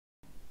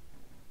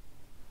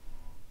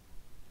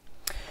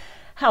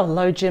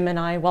Hello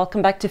Gemini,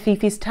 welcome back to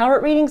Fifi's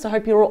Tarot Readings. I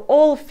hope you're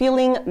all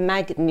feeling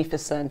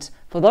magnificent.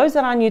 For those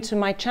that are new to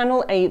my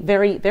channel, a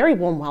very, very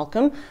warm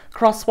welcome.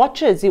 Cross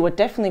watchers, you are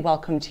definitely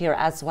welcomed here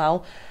as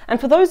well. And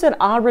for those that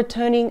are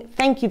returning,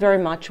 thank you very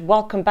much.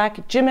 Welcome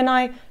back.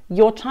 Gemini,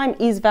 your time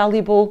is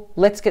valuable.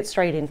 Let's get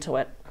straight into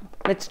it.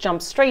 Let's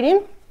jump straight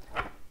in.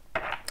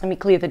 Let me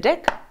clear the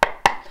deck.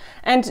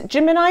 And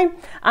Gemini,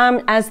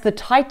 as the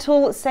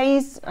title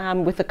says,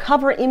 with the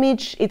cover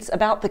image, it's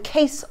about the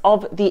case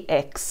of the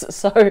ex.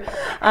 So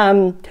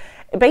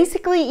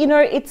basically, you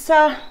know, it's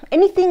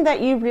anything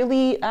that you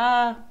really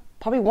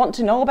probably want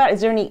to know about.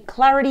 Is there any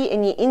clarity,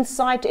 any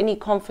insight, any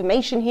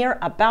confirmation here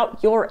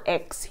about your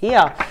ex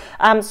here?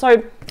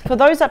 So for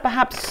those that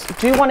perhaps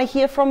do want to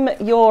hear from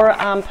your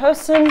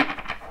person,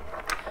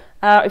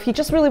 if you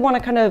just really want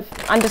to kind of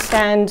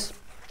understand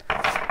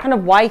kind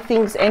of why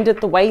things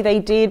ended the way they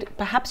did,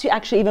 perhaps you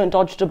actually even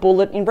dodged a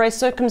bullet. In rare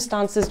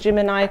circumstances,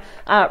 Gemini,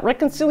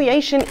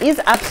 reconciliation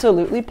is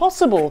absolutely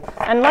possible.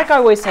 And like I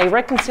always say,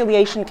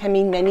 reconciliation can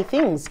mean many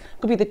things. It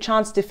could be the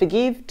chance to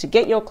forgive, to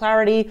get your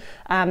clarity,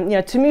 you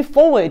know, to move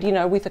forward, you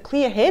know, with a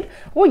clear head,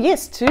 or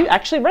yes, to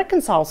actually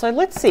reconcile. So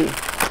let's see.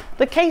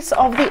 The case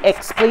of the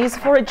ex, please,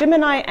 for a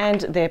Gemini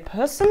and their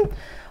person.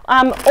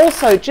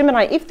 Also,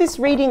 Gemini, if this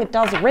reading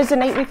does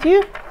resonate with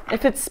you,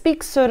 if it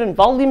speaks certain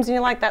volumes and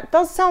you're like, that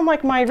does sound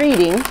like my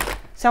reading,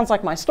 sounds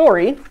like my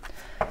story,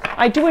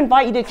 I do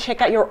invite you to check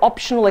out your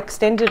optional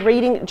extended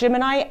reading,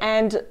 Gemini,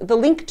 and the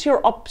link to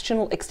your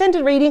optional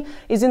extended reading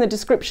is in the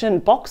description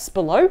box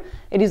below.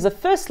 It is the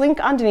first link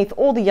underneath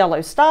all the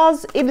yellow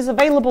stars. It is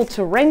available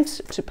to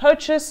rent, to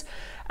purchase.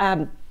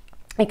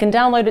 You can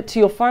download it to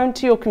your phone,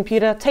 to your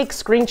computer, take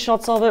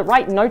screenshots of it,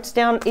 write notes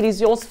down. It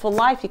is yours for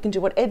life. You can do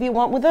whatever you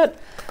want with it.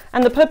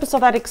 And the purpose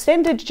of that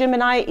extended,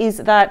 Gemini, is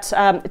that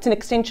it's an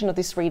extension of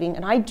this reading.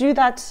 And I do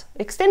that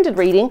extended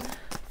reading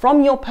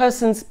from your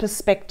person's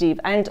perspective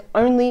and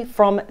only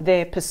from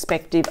their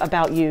perspective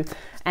about you.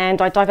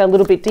 And I dive a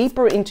little bit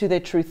deeper into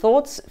their true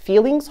thoughts,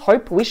 feelings,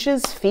 hope,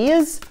 wishes,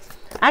 fears,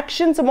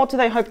 actions, and what do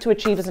they hope to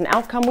achieve as an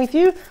outcome with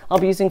you. I'll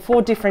be using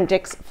 4 different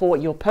decks for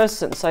your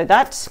person. So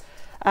that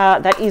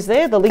is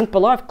there, the link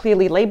below, I've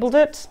clearly labeled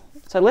it.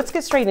 So let's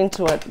get straight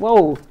into it.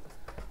 Whoa.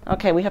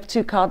 Okay, we have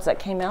 2 cards that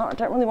came out. I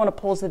don't really want to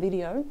pause the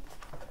video.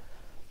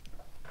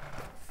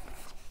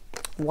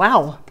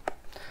 Wow.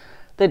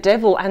 The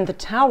Devil and the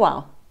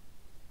Tower.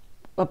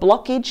 A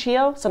blockage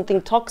here,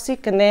 something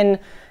toxic, and then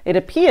it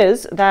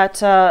appears that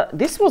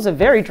this was a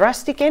very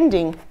drastic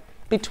ending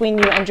between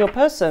you and your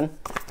person.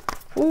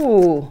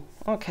 Ooh,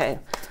 okay.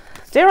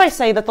 Dare I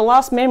say that the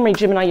last memory,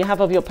 Gemini, you have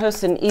of your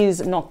person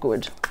is not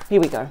good. Here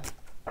we go.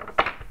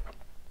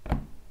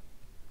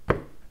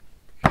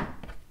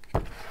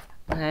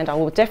 And I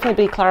will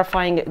definitely be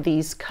clarifying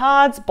these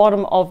cards.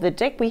 Bottom of the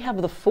deck, we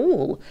have the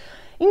Fool.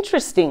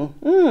 Interesting.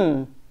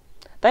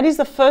 That is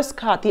the first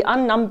card, the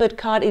unnumbered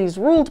card. It is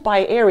ruled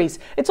by Aries.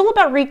 It's all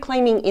about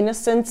reclaiming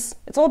innocence.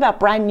 It's all about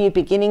brand new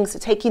beginnings,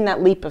 taking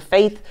that leap of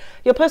faith.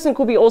 Your person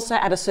could be also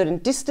at a certain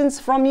distance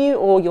from you,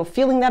 or you're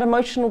feeling that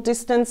emotional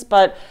distance,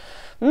 but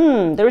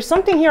there is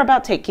something here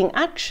about taking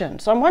action.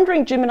 So I'm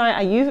wondering, Gemini,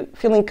 are you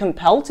feeling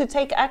compelled to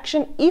take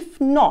action?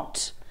 If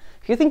not,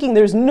 if you're thinking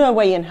there's no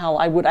way in hell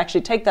I would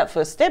actually take that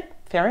first step,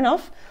 fair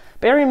enough.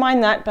 Bear in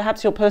mind that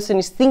perhaps your person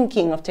is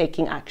thinking of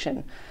taking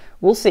action.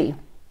 We'll see.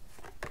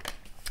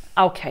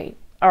 Okay,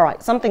 all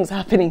right, something's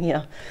happening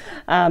here.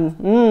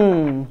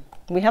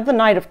 We have the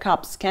Knight of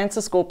Cups,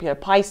 Cancer, Scorpio,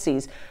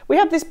 Pisces. We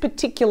have this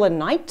particular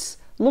knight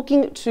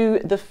looking to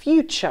the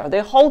future.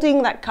 They're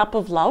holding that cup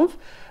of love,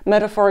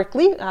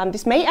 metaphorically.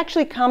 This may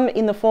actually come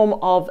in the form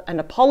of an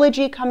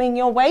apology coming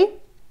your way.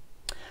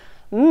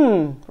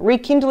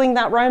 Rekindling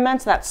that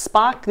romance, that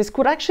spark. This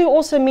could actually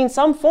also mean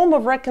some form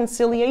of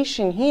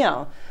reconciliation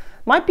here.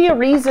 Might be a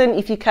reason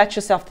if you catch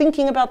yourself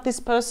thinking about this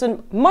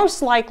person.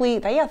 Most likely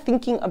they are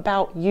thinking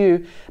about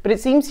you, but it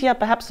seems here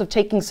perhaps of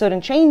taking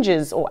certain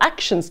changes or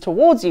actions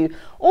towards you.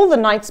 All the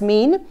knights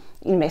mean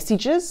in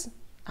messages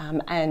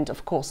and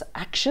of course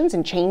actions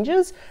and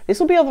changes. This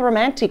will be of the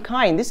romantic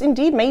kind. This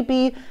indeed may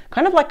be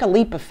kind of like a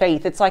leap of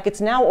faith. It's like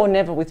it's now or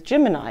never with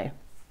Gemini.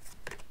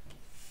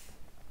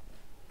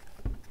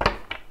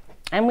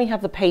 And we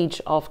have the Page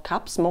of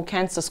Cups, more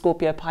Cancer,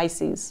 Scorpio,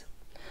 Pisces.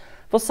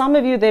 For some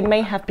of you, there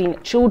may have been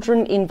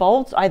children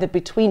involved, either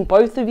between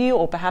both of you,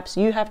 or perhaps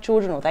you have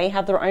children or they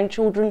have their own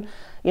children,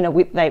 you know,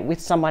 with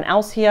someone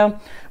else here,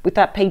 with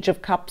that Page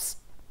of Cups.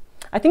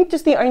 I think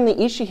just the only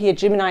issue here,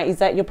 Gemini, is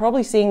that you're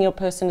probably seeing your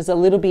person as a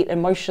little bit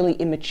emotionally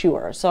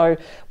immature. So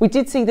we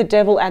did see the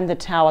Devil and the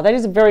Tower. That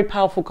is a very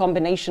powerful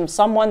combination of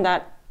someone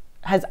that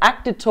has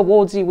acted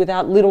towards you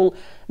without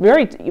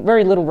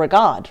very little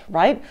regard,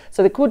 right?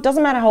 So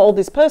doesn't matter how old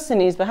this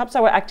person is, perhaps they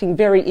were acting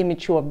very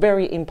immature,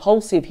 very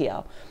impulsive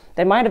here.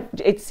 They might have,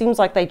 it seems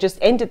like they just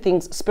ended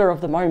things spur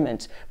of the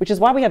moment, which is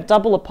why we have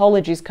double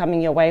apologies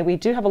coming your way. We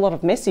do have a lot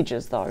of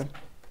messages though.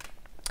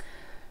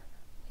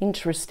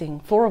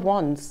 Interesting. 4 of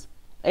Wands,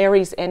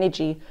 Aries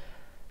energy.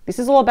 This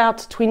is all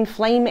about twin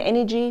flame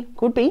energy.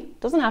 Could be,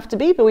 doesn't have to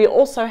be, but we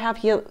also have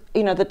here,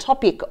 you know, the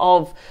topic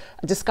of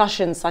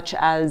discussions such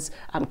as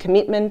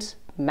commitment,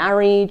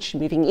 marriage,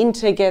 moving in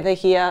together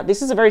here.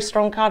 This is a very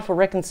strong card for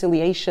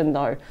reconciliation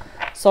though.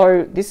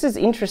 So this is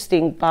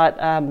interesting,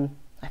 but I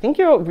think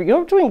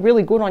you're doing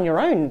really good on your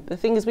own. The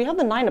thing is, we have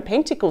the Nine of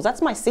Pentacles.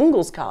 That's my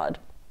singles card.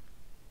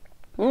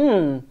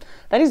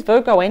 That is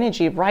Virgo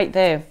energy right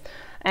there.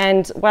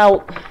 And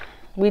well,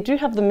 we do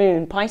have the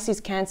moon, Pisces,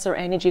 Cancer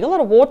energy, a lot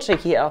of water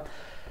here.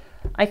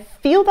 I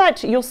feel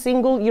that you're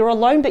single, you're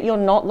alone, but you're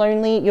not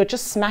lonely. You're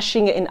just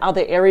smashing it in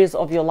other areas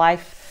of your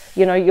life.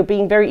 You know, you're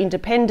being very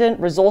independent,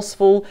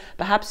 resourceful.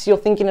 Perhaps you're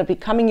thinking of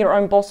becoming your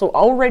own boss or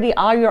already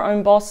are your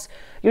own boss.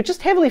 You're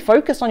just heavily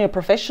focused on your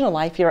professional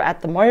life here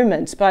at the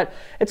moment. But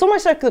it's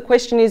almost like the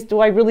question is,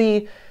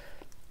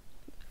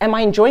 am I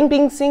enjoying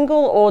being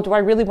single, or do I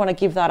really want to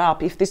give that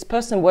up? If this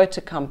person were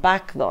to come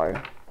back though,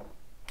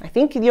 I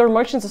think your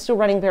emotions are still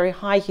running very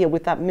high here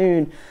with that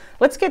moon.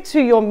 Let's get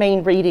to your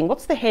main reading.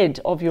 What's the head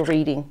of your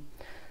reading?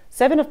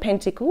 Seven of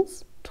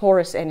Pentacles,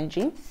 Taurus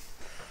energy.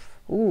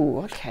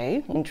 Ooh,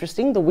 okay,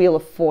 interesting. The Wheel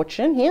of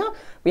Fortune here.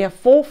 We have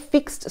 4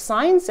 fixed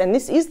signs, and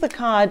this is the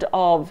card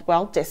of,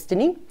 well,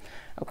 destiny.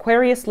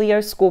 Aquarius,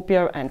 Leo,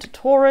 Scorpio, and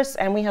Taurus.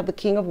 And we have the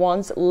King of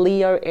Wands,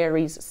 Leo,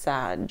 Aries,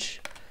 Sag.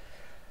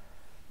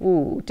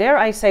 Ooh, dare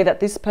I say that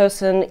this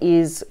person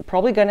is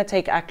probably going to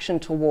take action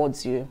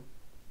towards you.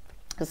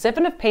 The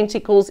Seven of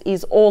Pentacles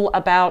is all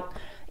about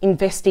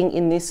investing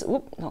in this,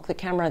 knock the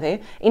camera there,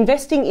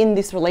 investing in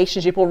this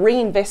relationship or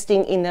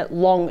reinvesting in it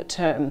long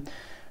term.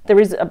 There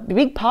is a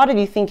big part of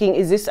you thinking,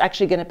 is this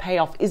actually going to pay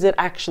off? Is it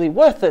actually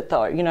worth it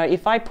though? You know,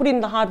 if I put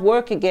in the hard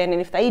work again, and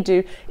if they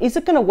do, is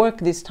it going to work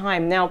this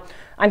time? Now,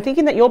 I'm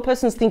thinking that your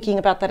person's thinking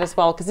about that as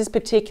well, because this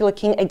particular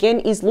king, again,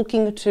 is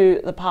looking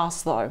to the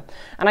past though.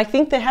 And I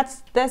think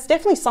there's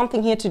definitely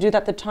something here to do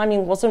that the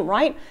timing wasn't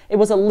right. It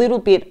was a little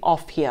bit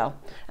off here.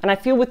 And I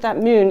feel with that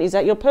moon is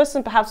that your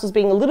person perhaps was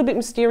being a little bit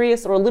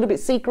mysterious or a little bit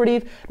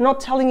secretive,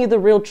 not telling you the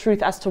real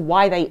truth as to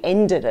why they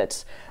ended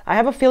it. I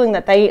have a feeling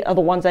that they are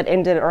the ones that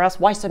ended it, or else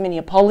why so many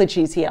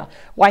apologies here?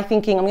 Why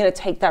thinking I'm going to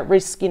take that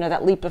risk, you know,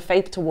 that leap of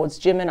faith towards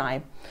Gemini?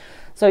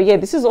 So yeah,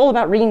 this is all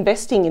about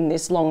reinvesting in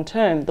this long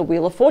term. The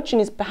Wheel of Fortune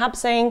is perhaps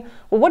saying,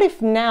 well, what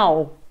if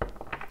now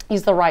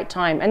is the right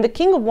time? And the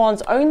King of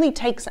Wands only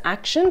takes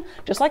action,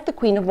 just like the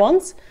Queen of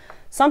Wands,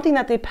 something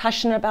that they're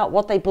passionate about,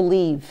 what they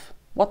believe,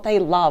 what they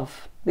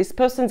love. This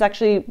person's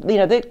actually, you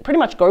know, they're pretty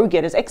much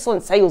go-getters,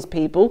 excellent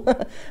salespeople.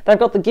 They've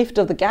got the gift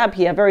of the gab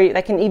here.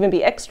 They can even be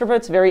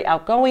extroverts, very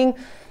outgoing.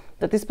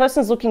 That this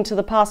person's looking to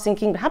the past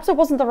thinking, perhaps it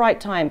wasn't the right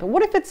time, but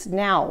what if it's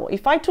now?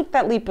 If I took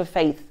that leap of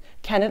faith,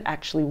 can it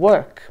actually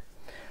work?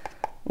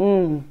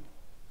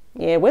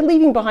 Yeah, we're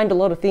leaving behind a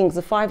lot of things.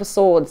 The Five of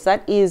Swords,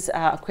 that is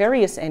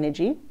Aquarius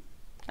energy.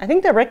 I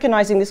think they're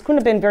recognizing this couldn't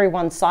have been very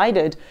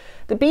one-sided.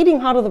 The beating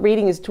heart of the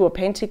reading is Two of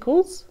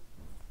Pentacles.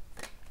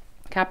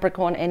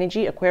 Capricorn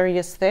energy,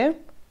 Aquarius there.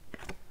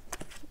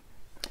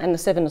 And the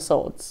Seven of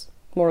Swords,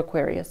 more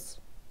Aquarius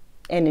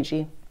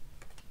energy.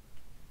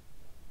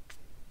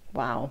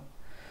 Wow.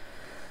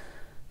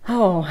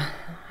 Oh,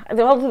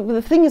 well,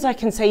 the thing is I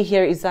can say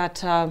here is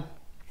that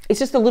it's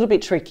just a little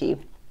bit tricky.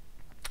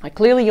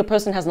 Clearly your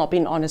person has not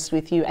been honest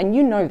with you, and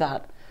you know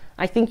that.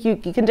 I think you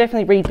can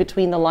definitely read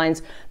between the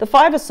lines. The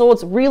Five of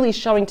Swords really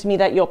showing to me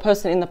that your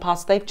person in the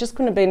past, they've just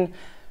couldn't have been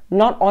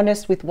not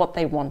honest with what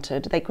they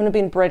wanted. They couldn't have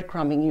been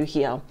breadcrumbing you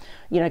here,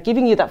 you know,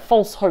 giving you that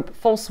false hope,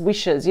 false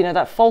wishes, you know,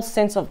 that false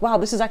sense of, wow,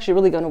 this is actually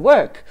really going to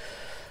work.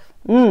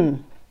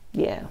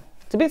 Yeah,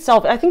 it's a bit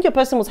I think your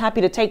person was happy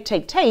to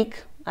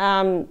take,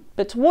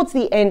 but towards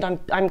the end,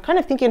 I'm kind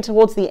of thinking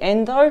towards the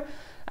end though,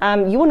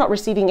 you were not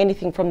receiving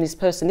anything from this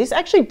person. This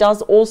actually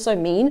does also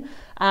mean,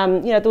 you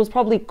know, there was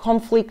probably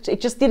conflict. It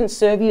just didn't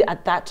serve you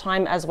at that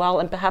time as well.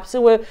 And perhaps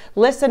there were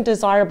less than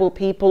desirable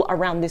people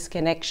around this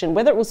connection,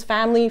 whether it was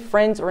family,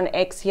 friends, or an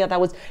ex here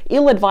that was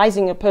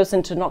ill-advising a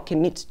person to not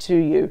commit to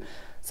you.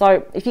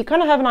 So if you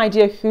kind of have an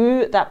idea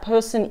who that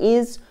person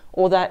is,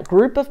 or that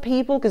group of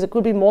people, because it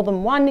could be more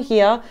than one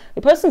here,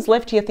 the person's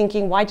left here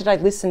thinking, why did I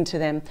listen to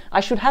them? I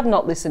should have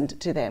not listened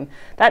to them.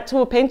 That Two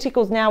of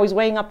Pentacles now is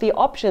weighing up the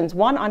options,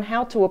 one on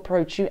how to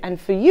approach you, and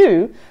for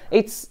you,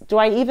 it's, do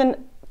I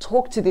even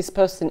talk to this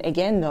person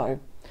again though?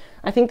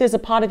 I think there's a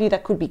part of you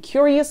that could be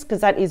curious,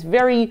 because that is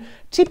very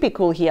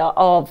typical here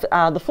of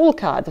the Fool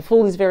card. The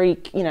Fool is very,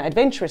 you know,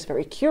 adventurous,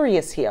 very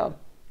curious here.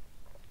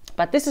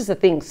 But this is the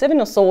thing,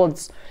 Seven of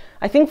Swords,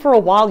 I think for a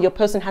while your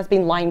person has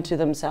been lying to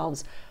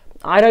themselves.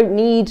 I don't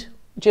need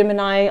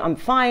Gemini, I'm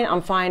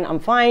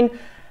fine.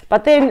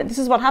 But then this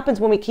is what happens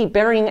when we keep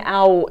burying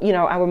our, you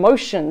know, our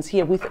emotions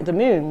here with the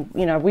moon.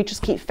 You know, we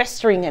just keep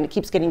festering and it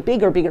keeps getting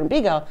bigger, bigger and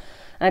bigger.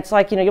 And it's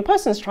like, you know, your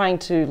person's trying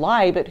to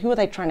lie, but who are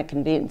they trying to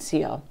convince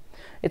here?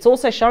 It's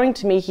also showing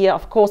to me here,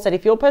 of course, that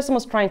if your person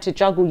was trying to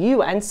juggle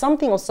you and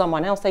something or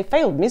someone else, they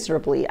failed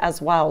miserably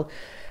as well.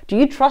 Do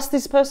you trust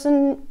this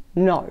person?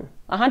 No.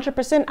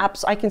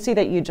 100% I can see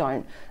that you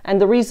don't.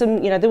 And the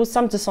reason, there was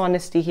some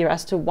dishonesty here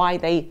as to why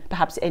they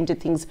perhaps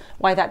ended things,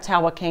 why that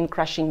tower came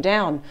crashing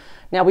down.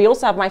 Now, we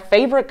also have my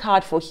favorite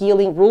card for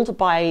healing, ruled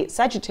by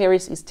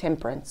Sagittarius, is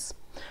Temperance.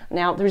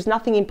 Now, there is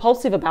nothing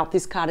impulsive about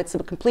this card. It's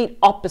the complete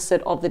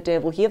opposite of the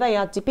Devil. Here they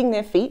are dipping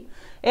their feet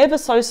ever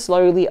so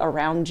slowly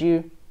around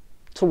you,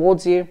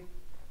 towards you,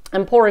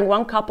 and pouring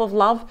one cup of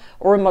love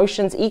or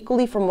emotions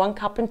equally from one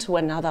cup into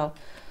another.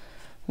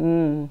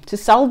 To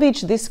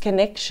salvage this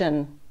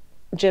connection,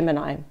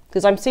 Gemini,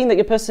 because I'm seeing that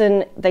your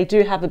person, they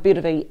do have a bit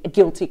of a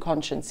guilty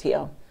conscience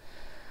here.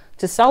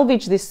 To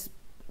salvage this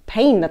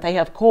pain that they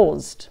have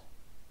caused,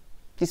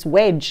 this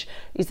wedge,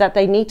 is that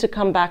they need to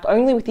come back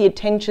only with the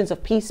intentions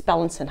of peace,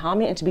 balance, and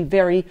harmony, and to be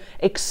very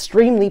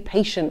extremely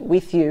patient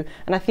with you.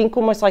 And I think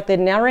almost like they're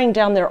narrowing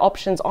down their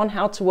options on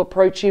how to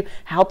approach you,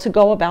 how to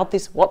go about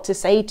this, what to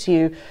say to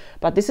you.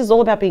 But this is all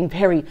about being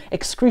very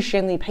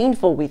excruciatingly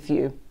painful with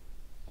you.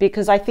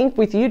 Because I think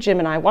with you,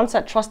 Gemini, once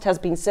that trust has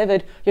been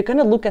severed, you're going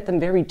to look at them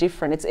very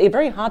different. It's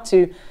very hard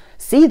to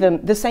see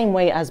them the same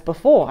way as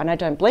before, and I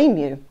don't blame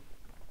you.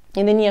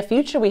 In the near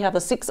future, we have the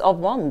 6 of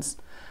Wands.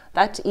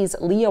 That is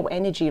Leo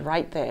energy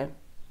right there.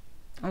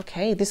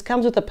 Okay, this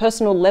comes with a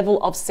personal level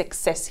of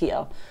success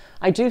here.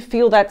 I do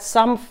feel that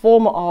some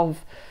form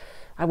of,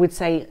 I would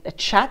say, a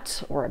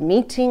chat or a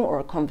meeting or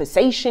a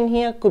conversation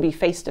here, could be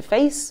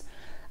face-to-face,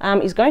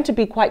 is going to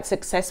be quite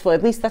successful.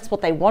 At least that's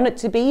what they want it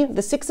to be.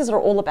 The 6s are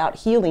all about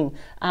healing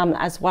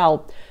as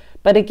well.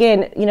 But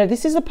again,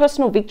 this is a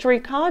personal victory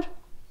card,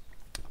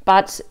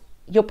 but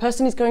your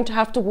person is going to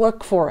have to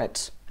work for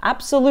it.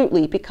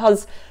 Absolutely,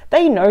 because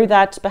they know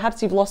that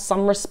perhaps you've lost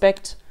some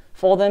respect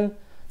for them,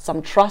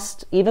 some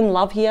trust, even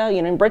love here.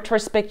 In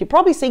retrospect, you're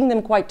probably seeing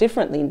them quite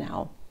differently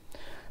now.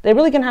 They're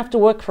really going to have to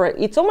work for it.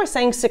 It's almost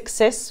saying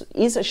success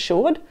is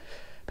assured,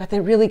 but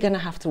they're really going to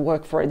have to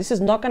work for it. This is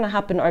not going to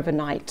happen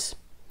overnight.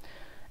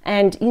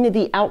 And in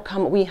the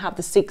outcome, we have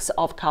the 6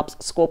 of Cups,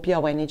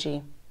 Scorpio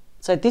energy.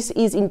 So this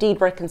is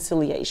indeed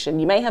reconciliation.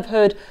 You may have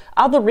heard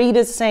other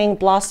readers saying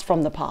blast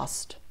from the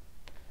past.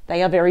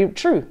 They are very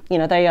true.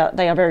 They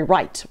are very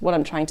right, what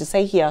I'm trying to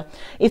say here.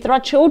 If there are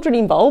children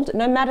involved,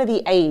 no matter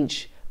the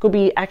age, could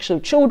be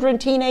actual children,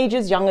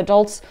 teenagers, young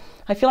adults,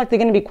 I feel like they're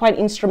going to be quite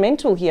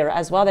instrumental here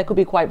as well. They could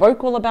be quite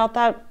vocal about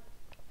that.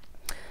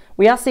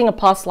 We are seeing a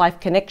past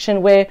life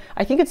connection where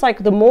I think it's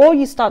like the more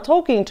you start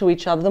talking to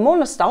each other, the more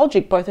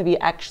nostalgic both of you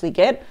actually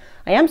get.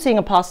 I am seeing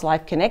a past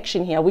life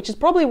connection here, which is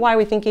probably why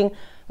we're thinking,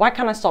 why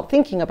can't I stop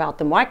thinking about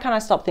them? Why can't I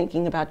stop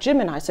thinking about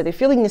Gemini? So they're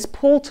feeling this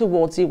pull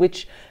towards you,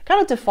 which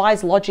kind of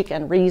defies logic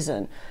and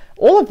reason.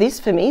 All of this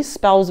for me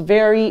spells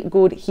very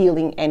good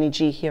healing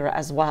energy here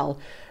as well.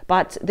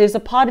 But there's a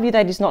part of you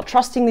that is not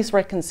trusting this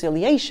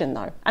reconciliation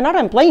though. And I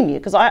don't blame you,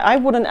 because I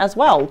wouldn't as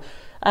well.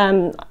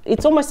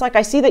 It's almost like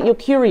I see that you're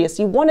curious.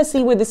 You want to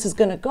see where this is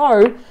going to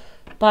go,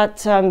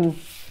 but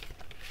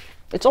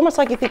it's almost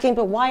like you're thinking,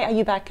 but why are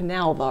you back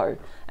now though?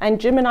 And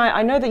Gemini,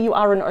 I know that you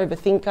are an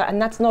overthinker, and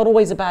that's not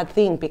always a bad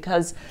thing,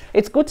 because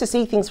it's good to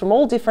see things from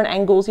all different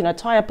angles,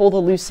 tie up all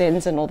the loose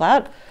ends and all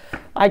that.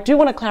 I do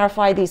want to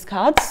clarify these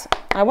cards.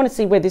 I want to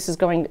see where this is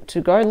going to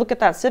go. Look at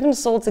that, 7 of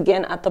Swords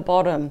again at the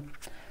bottom,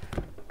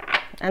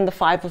 and the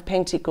 5 of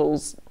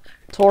Pentacles,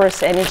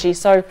 Taurus energy.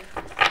 So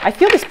I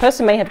feel this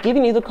person may have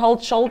given you the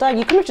cold shoulder.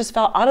 You could have just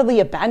felt utterly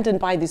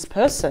abandoned by this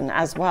person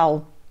as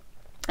well.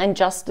 And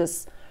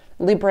Justice,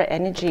 Libra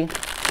energy.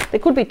 There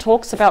could be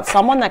talks about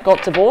someone that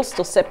got divorced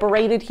or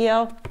separated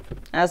here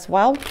as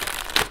well.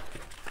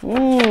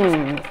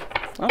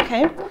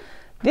 Okay.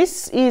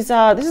 This is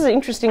an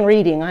interesting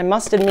reading, I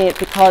must admit,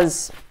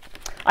 because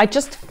I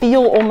just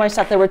feel almost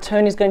that the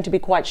return is going to be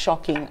quite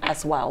shocking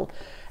as well.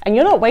 And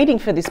you're not waiting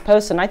for this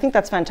person. I think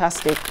that's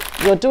fantastic.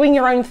 You're doing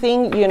your own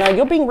thing.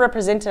 You're being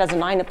represented as a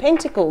 9 of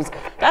Pentacles.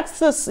 That's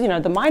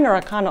the minor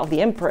arcana of the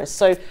Empress.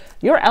 So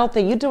you're out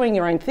there, you're doing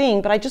your own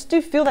thing. But I just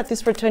do feel that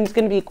this return is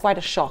going to be quite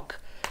a shock.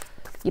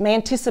 You may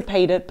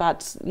anticipate it,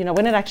 but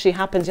when it actually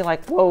happens, you're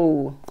like,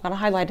 whoa, got a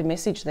highlighted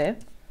message there.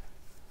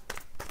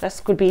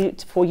 This could be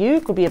for you,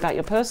 could be about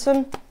your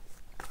person.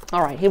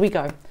 All right, here we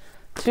go.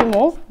 2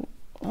 more.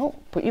 Oh,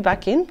 put you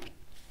back in.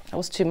 That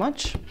was too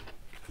much.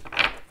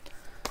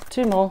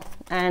 2 more,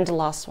 and the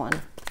last one.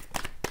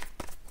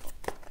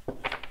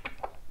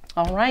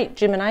 All right,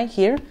 Gemini,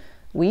 here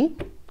we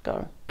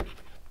go.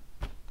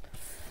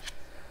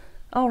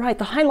 All right,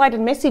 the highlighted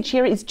message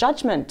here is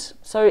judgment.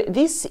 So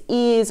this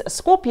is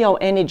Scorpio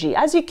energy.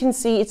 As you can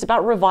see, it's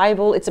about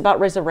revival, it's about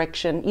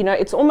resurrection.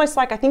 It's almost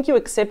like I think you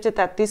accepted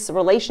that this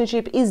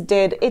relationship is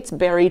dead, it's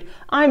buried,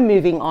 I'm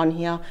moving on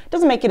here. It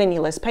doesn't make it any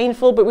less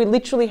painful, but we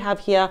literally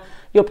have here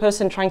your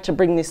person trying to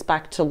bring this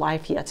back to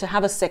life here, to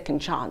have a second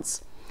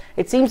chance.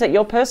 It seems that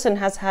your person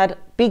has had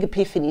big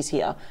epiphanies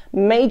here,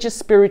 major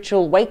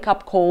spiritual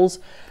wake-up calls,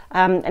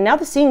 and now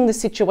they're seeing the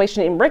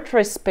situation in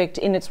retrospect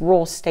in its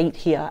raw state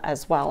here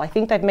as well. I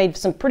think they've made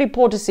some pretty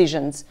poor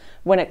decisions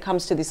when it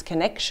comes to this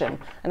connection,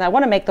 and they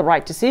want to make the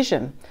right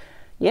decision.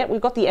 Yet we've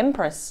got the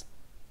Empress.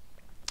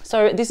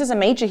 So this is a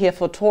major here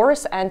for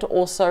Taurus and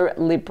also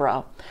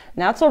Libra.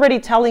 Now it's already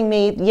telling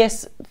me,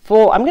 yes,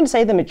 for, I'm going to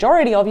say the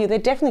majority of you, there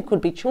definitely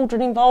could be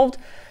children involved.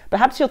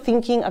 Perhaps you're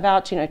thinking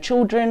about,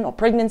 children or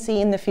pregnancy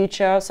in the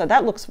future. So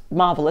that looks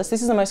marvelous.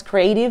 This is the most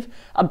creative,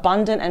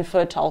 abundant and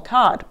fertile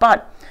card.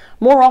 But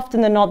more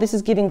often than not, this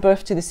is giving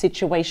birth to the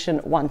situation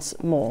once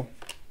more.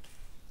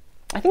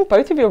 I think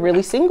both of you are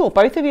really single.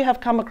 Both of you have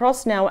come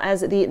across now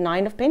as the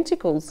Nine of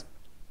Pentacles.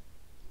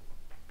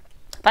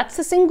 That's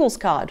the singles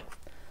card.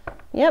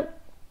 Yep,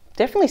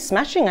 definitely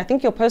smashing. I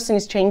think your person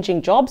is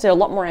changing jobs. They're a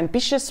lot more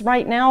ambitious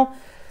right now.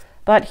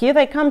 But here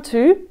they come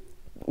to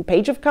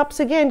Page of Cups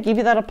again, give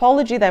you that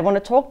apology. They want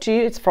to talk to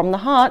you. It's from the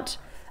heart.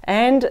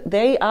 And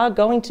they are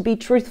going to be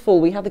truthful.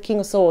 We have the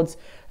King of Swords.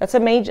 That's a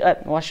major,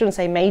 well, I shouldn't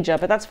say major,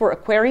 but that's for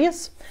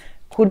Aquarius.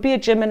 Could be a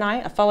Gemini,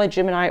 a fellow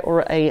Gemini,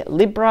 or a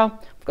Libra.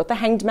 We've got the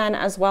Hanged Man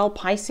as well,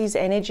 Pisces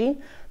energy.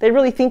 They're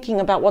really thinking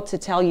about what to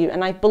tell you.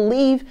 And I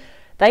believe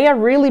they are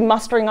really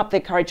mustering up their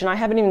courage. And I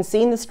haven't even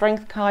seen the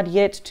Strength card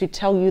yet to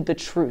tell you the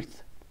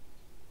truth.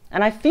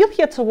 And I feel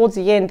here towards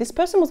the end, this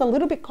person was a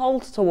little bit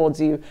cold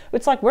towards you.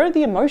 It's like, where are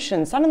the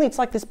emotions? Suddenly it's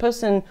like this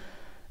person,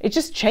 it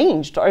just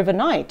changed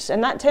overnight.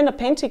 And that Ten of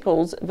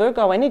Pentacles,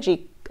 Virgo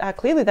energy,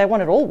 clearly they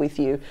want it all with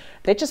you.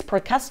 They're just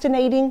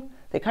procrastinating.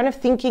 They're kind of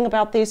thinking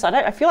about this.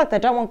 I feel like they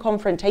don't want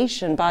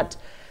confrontation, but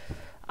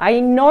I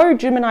know,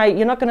 Gemini,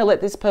 you're not going to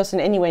let this person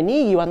anywhere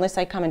near you unless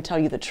they come and tell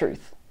you the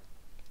truth.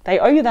 They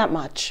owe you that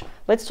much.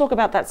 Let's talk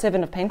about that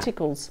Seven of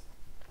Pentacles.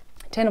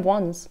 Ten of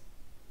Wands.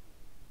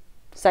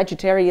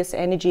 Sagittarius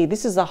energy.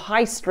 This is a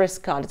high stress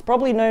card. It's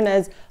probably known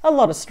as a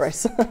lot of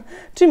stress.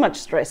 Too much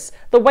stress.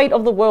 The weight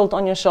of the world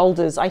on your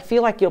shoulders. I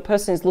feel like your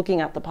person is looking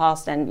at the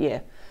past and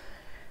yeah,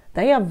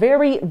 they are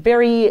very,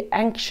 very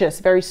anxious,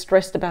 very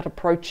stressed about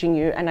approaching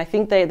you. And I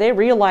think they're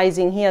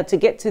realizing here to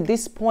get to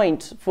this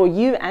point for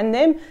you and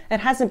them, it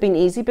hasn't been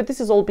easy, but this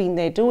has all been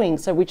their doing.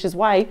 So which is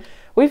why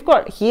we've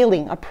got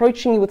healing.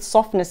 Approaching you with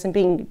softness and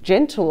being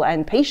gentle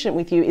and patient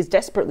with you is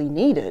desperately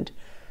needed.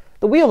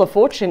 The Wheel of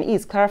Fortune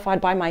is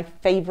clarified by my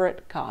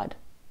favorite card,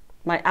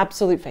 my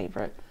absolute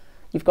favorite.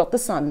 You've got the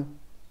Sun,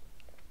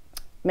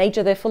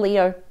 major there for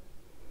Leo.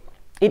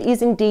 It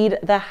is indeed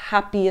the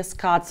happiest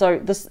card. So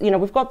this,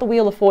 we've got the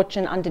Wheel of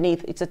Fortune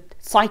underneath. It's a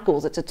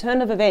cycles, it's a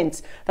turn of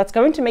events that's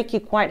going to make you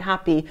quite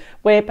happy,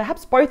 where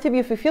perhaps both of you,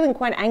 if you're feeling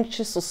quite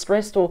anxious or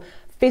stressed or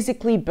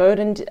physically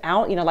burdened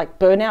out, like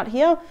burnout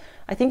here,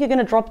 I think you're going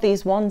to drop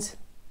these wands.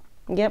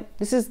 Yep,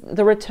 this is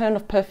the return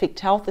of perfect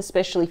health,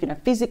 especially if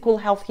physical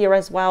health here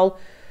as well.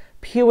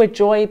 Pure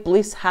joy,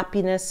 bliss,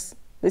 happiness.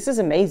 This is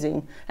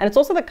amazing. And it's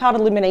also the card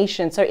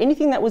elimination. So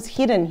anything that was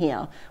hidden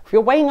here, if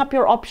you're weighing up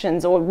your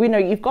options or,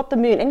 you've got the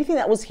moon, anything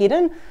that was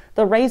hidden,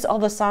 the rays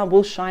of the sun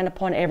will shine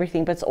upon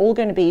everything. But it's all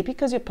going to be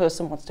because your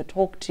person wants to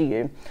talk to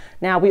you.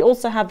 Now, we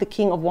also have the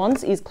King of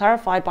Wands is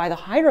clarified by the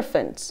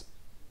Hierophant.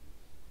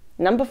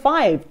 Number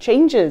 5,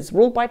 changes,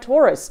 ruled by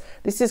Taurus.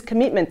 This is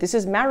commitment. This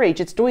is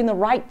marriage. It's doing the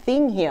right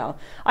thing here.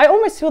 I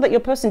almost feel that your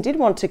person did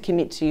want to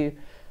commit to you,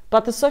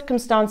 but the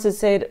circumstances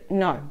said,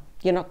 no,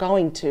 you're not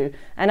going to.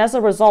 And as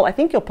a result, I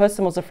think your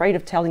person was afraid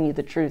of telling you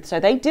the truth. So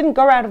they didn't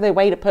go out of their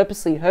way to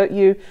purposely hurt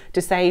you,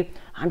 to say,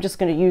 I'm just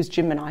going to use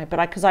Gemini.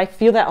 But because I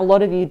feel that a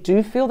lot of you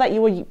do feel that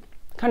you were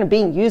kind of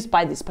being used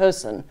by this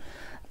person.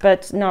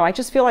 But no, I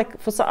just feel like,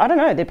 I don't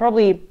know, they're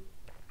probably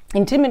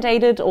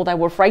intimidated or they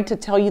were afraid to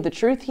tell you the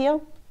truth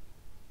here.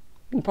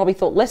 You probably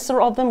thought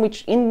lesser of them,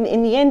 which in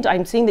the end,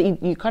 I'm seeing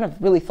that you kind of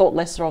really thought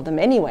lesser of them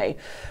anyway.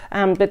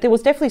 But there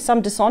was definitely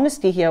some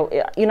dishonesty here.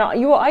 You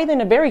were either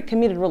in a very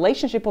committed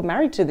relationship or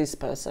married to this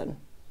person.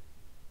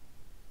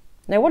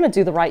 They want to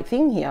do the right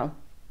thing here.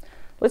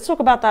 Let's talk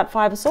about that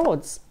Five of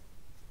Swords.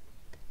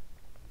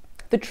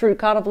 The true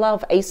card of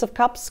love, Ace of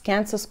Cups,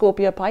 Cancer,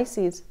 Scorpio,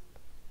 Pisces.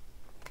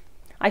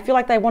 I feel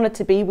like they wanted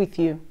to be with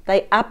you.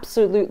 They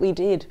absolutely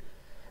did.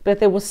 But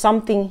there was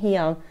something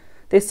here.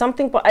 There's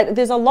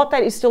a lot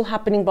that is still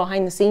happening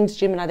behind the scenes,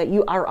 Gemini, that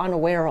you are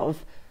unaware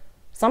of.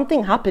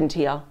 Something happened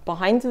here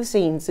behind the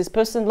scenes. This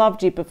person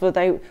loved you, but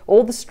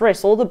all the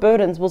stress, all the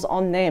burdens was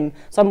on them.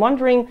 So I'm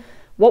wondering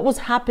what was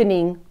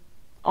happening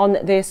on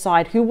their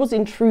side. Who was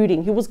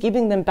intruding? Who was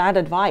giving them bad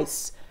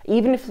advice?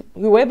 Even if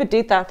whoever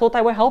did that thought they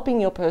were helping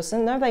your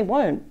person, no, they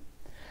weren't.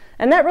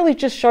 And that really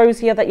just shows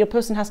here that your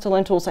person has to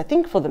learn to also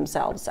think for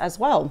themselves as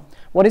well.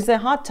 What is their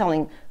heart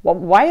telling?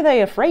 Why are they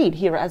afraid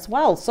here as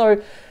well?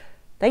 So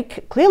they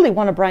clearly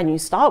want a brand new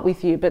start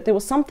with you, but there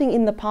was something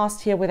in the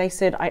past here where they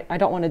said, I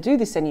don't want to do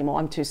this anymore.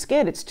 I'm too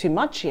scared. It's too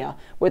much here.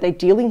 Were they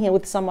dealing here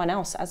with someone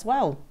else as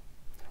well?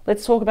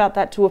 Let's talk about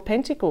that Two of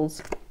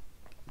Pentacles.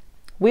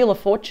 Wheel of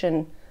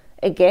Fortune.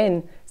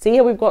 Again, see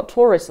here we've got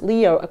Taurus,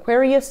 Leo,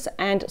 Aquarius,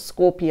 and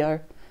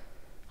Scorpio.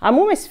 I'm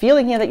almost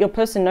feeling here that your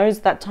person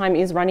knows that time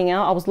is running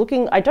out. I was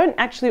looking, I don't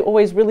actually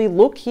always really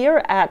look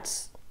here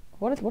at,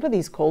 what are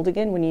these called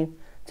again when you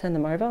turn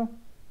them over?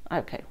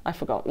 Okay, I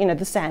forgot,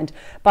 the sand.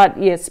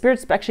 But yeah,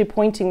 Spirit's actually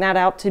pointing that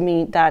out to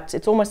me, that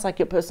it's almost like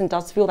your person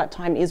does feel that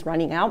time is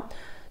running out.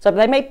 So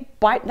they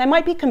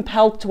might be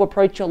compelled to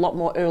approach you a lot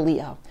more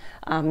earlier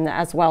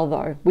as well,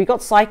 though. We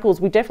got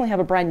cycles. We definitely have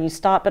a brand new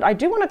start, but I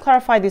do want to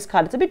clarify this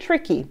card. It's a bit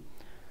tricky.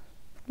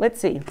 Let's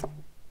see.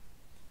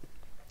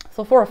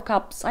 So Four of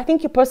Cups. I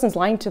think your person's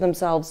lying to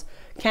themselves.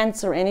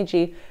 Cancer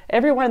energy.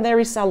 Everyone there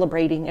is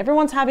celebrating.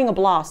 Everyone's having a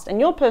blast. And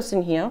your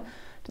person here,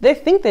 they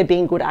think they're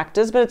being good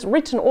actors, but it's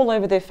written all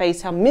over their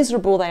face how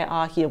miserable they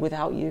are here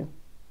without you.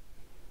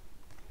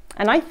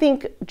 And I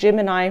think,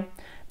 Gemini,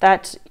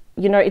 that,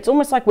 you know, it's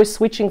almost like we're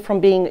switching from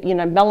being, you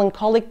know,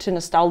 melancholic to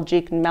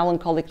nostalgic, and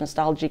melancholic,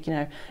 nostalgic, you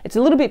know. It's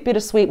a little bit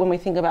bittersweet when we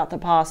think about the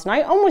past. And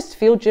I almost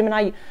feel,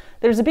 Gemini,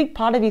 there's a big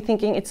part of you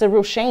thinking it's a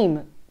real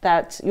shame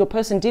that your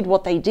person did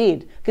what they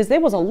did, because there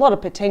was a lot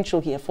of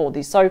potential here for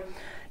this. So,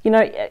 you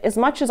know, as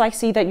much as I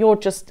see that you're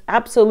just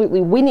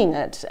absolutely winning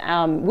it,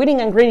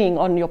 winning and grinning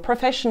on your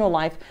professional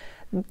life,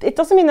 it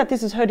doesn't mean that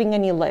this is hurting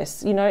any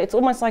less. You know, it's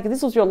almost like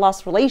this was your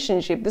last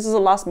relationship. This is the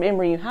last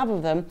memory you have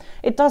of them.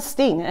 It does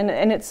sting,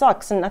 and it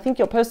sucks. And I think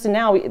your person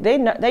now, they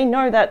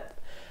know that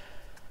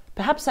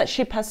perhaps that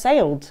ship has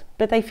sailed,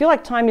 but they feel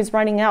like time is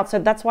running out. So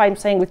that's why I'm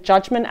saying with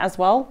judgment as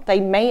well,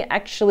 they may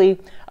actually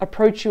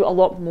approach you a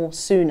lot more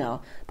sooner.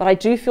 But I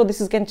do feel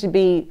this is going to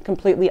be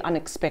completely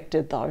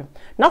unexpected, though.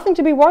 Nothing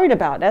to be worried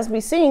about. As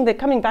we're seeing, they're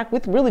coming back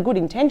with really good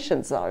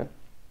intentions, though.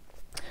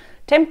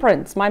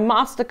 Temperance, my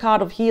master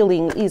card of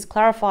healing, is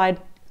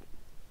clarified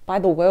by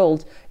the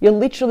world. You're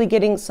literally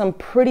getting some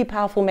pretty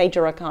powerful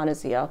major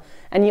arcanas here.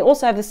 And you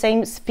also have the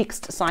same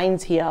fixed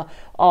signs here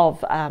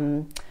of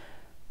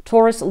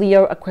Taurus,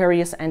 Leo,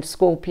 Aquarius, and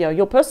Scorpio.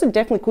 Your person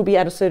definitely could be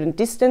at a certain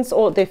distance,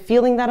 or they're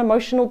feeling that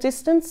emotional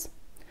distance.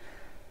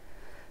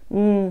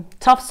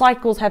 Tough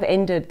cycles have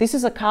ended. This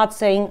is a card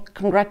saying,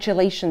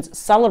 congratulations,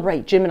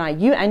 celebrate, Gemini.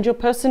 You and your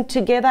person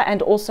together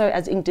and also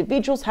as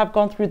individuals have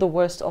gone through the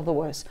worst of the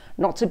worst.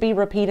 Not to be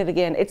repeated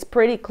again. It's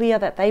pretty clear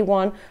that they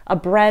want a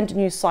brand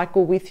new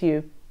cycle with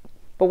you.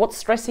 But what's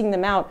stressing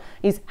them out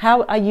is,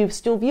 how are you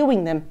still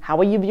viewing them? How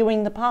are you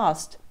viewing the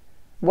past?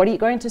 What are you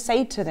going to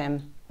say to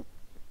them?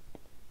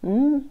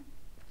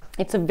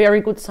 It's a very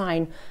good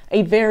sign,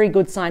 a very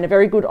good sign, a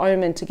very good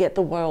omen to get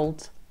the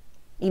world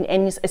in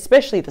any,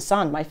 especially the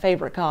Sun, my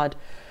favorite card.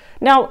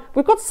 Now,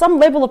 we've got some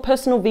level of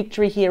personal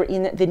victory here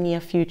in the near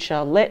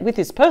future with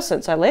this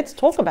person, so let's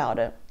talk about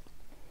it.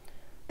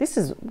 This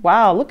is,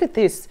 wow, look at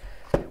this.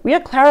 We are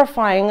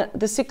clarifying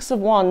the Six of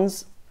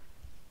Wands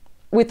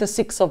with the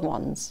Six of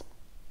Wands.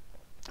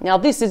 Now,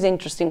 this is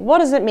interesting. What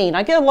does it mean?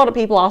 I get a lot of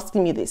people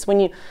asking me this.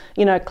 When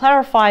you know,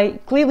 clarify,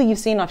 clearly you've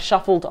seen I've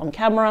shuffled on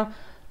camera.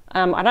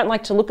 I don't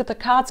like to look at the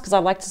cards because I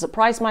like to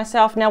surprise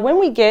myself. Now, when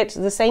we get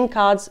the same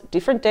cards,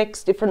 different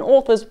decks, different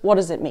authors, what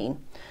does it mean?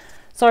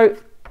 So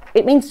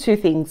it means two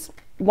things.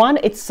 One,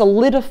 it's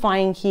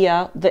solidifying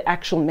here the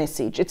actual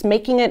message. It's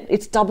making it,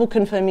 it's double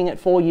confirming it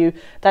for you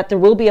that there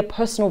will be a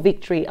personal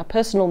victory, a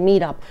personal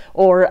meetup,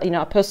 or, you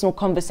know, a personal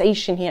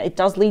conversation here. It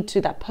does lead to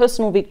that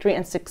personal victory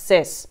and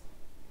success.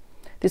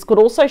 This could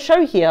also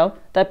show here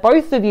that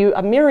both of you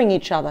are mirroring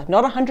each other,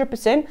 not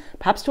 100%,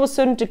 perhaps to a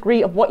certain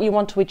degree of what you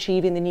want to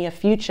achieve in the near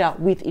future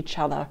with each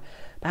other.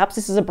 Perhaps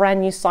this is a brand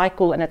new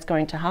cycle and it's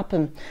going to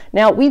happen.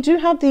 Now, we do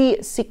have the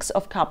Six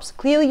of Cups.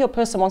 Clearly, your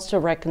person wants to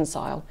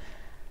reconcile.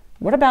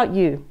 What about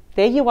you?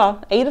 There you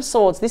are, Eight of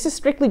Swords. This is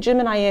strictly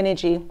Gemini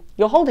energy.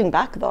 You're holding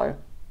back, though,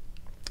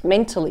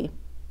 mentally.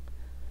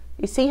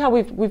 You see how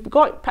we've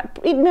got,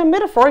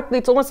 metaphorically,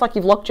 it's almost like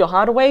you've locked your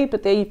heart away,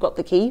 but there you've got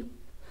the key.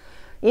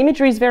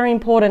 Imagery is very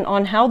important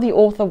on how the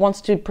author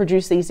wants to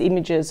produce these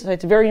images. So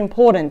it's very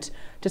important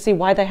to see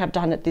why they have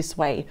done it this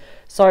way.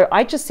 So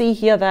I just see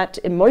here that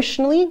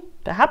emotionally,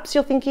 perhaps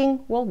you're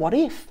thinking, well, what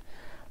if?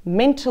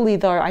 Mentally,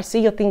 though, I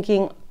see you're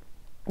thinking,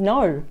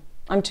 no,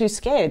 I'm too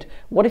scared.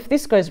 What if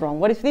this goes wrong?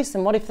 What if this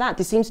and what if that?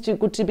 This seems too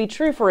good to be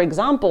true. For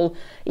example,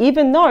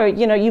 even though,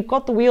 you know, you've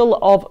got the Wheel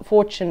of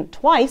Fortune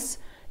twice,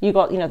 you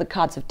got, you know, the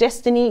cards of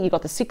destiny, you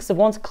got the Six of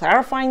Wands,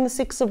 clarifying the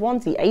Six of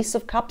Wands, the Ace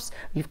of Cups,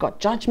 you've got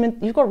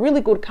Judgment, you've got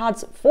really good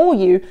cards for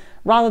you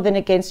rather than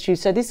against you.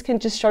 So this can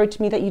just show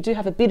to me that you do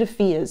have a bit of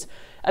fears,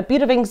 a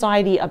bit of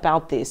anxiety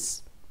about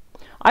this.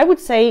 I would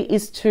say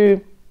is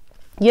to,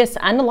 yes,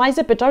 analyze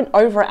it, but don't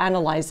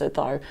overanalyze it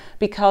though,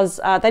 because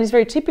that is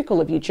very typical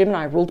of you,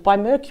 Gemini, ruled by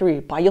Mercury,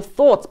 by your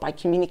thoughts, by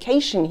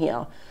communication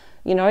here.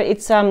 You know,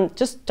 it's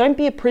just don't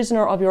be a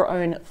prisoner of your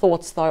own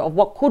thoughts though, of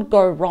what could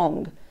go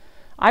wrong.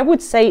 I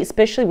would say,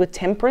 especially with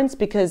Temperance,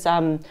 because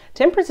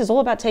Temperance is all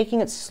about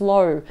taking it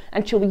slow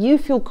until you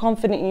feel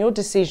confident in your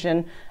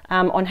decision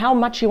on how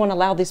much you want to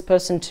allow this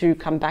person to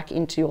come back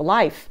into your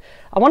life.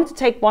 I wanted to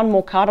take one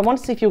more card. I want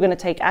to see if you're going to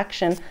take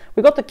action.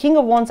 We've got the King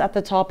of Wands at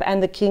the top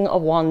and the King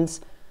of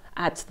Wands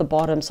at the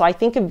bottom. So I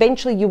think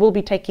eventually you will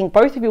be taking,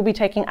 both of you will be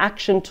taking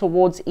action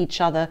towards each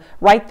other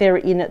right there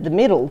in the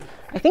middle.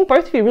 I think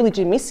both of you really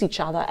do miss each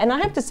other. And I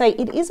have to say,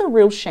 it is a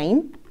real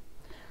shame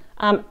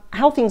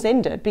how things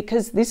ended,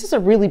 because this is a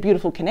really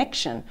beautiful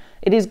connection.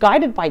 It is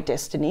guided by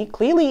destiny.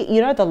 Clearly,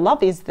 you know, the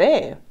love is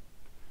there.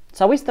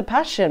 So is the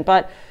passion.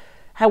 But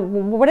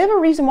whatever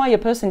reason why your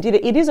person did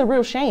it, it is a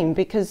real shame,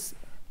 because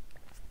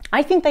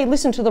I think they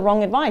listened to the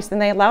wrong advice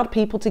and they allowed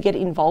people to get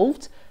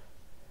involved,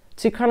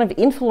 to kind of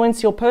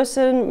influence your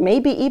person,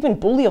 maybe even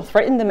bully or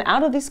threaten them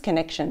out of this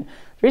connection.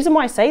 The reason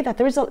why I say that,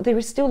 there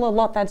is still a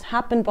lot that's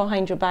happened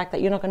behind your back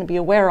that you're not going to be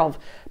aware of,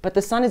 but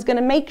the sun is going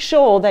to make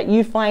sure that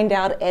you find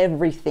out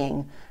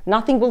everything.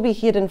 Nothing will be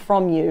hidden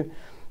from you.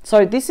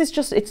 So this is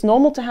just, it's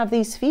normal to have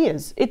these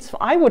fears.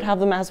 I would have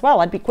them as well.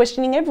 I'd be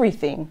questioning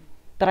everything,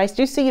 but I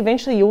do see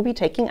eventually you'll be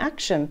taking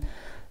action.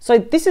 So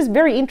this is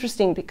very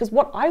interesting, because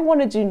what I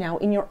want to do now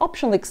in your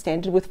optional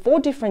extended with 4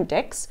 different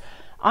decks,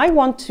 I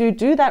want to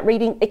do that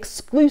reading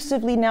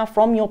exclusively now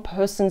from your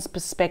person's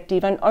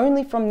perspective and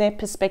only from their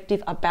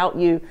perspective about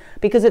you,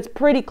 because it's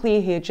pretty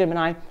clear here,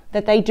 Gemini,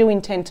 that they do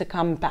intend to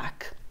come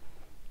back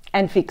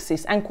and fix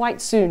this, and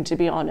quite soon, to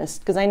be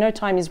honest, because I know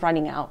time is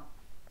running out.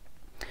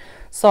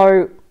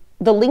 So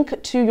the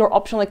link to your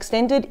optional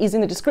extended is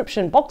in the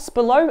description box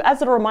below.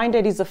 As a reminder,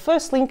 it is the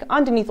first link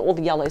underneath all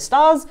the yellow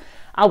stars.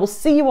 I will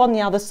see you on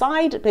the other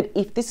side, but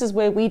if this is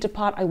where we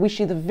depart, I wish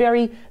you the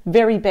very,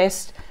 very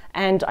best,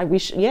 and I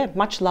wish,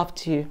 much love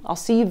to you. I'll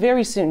see you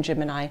very soon,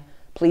 Gemini.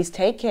 Please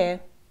take care.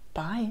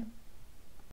 Bye.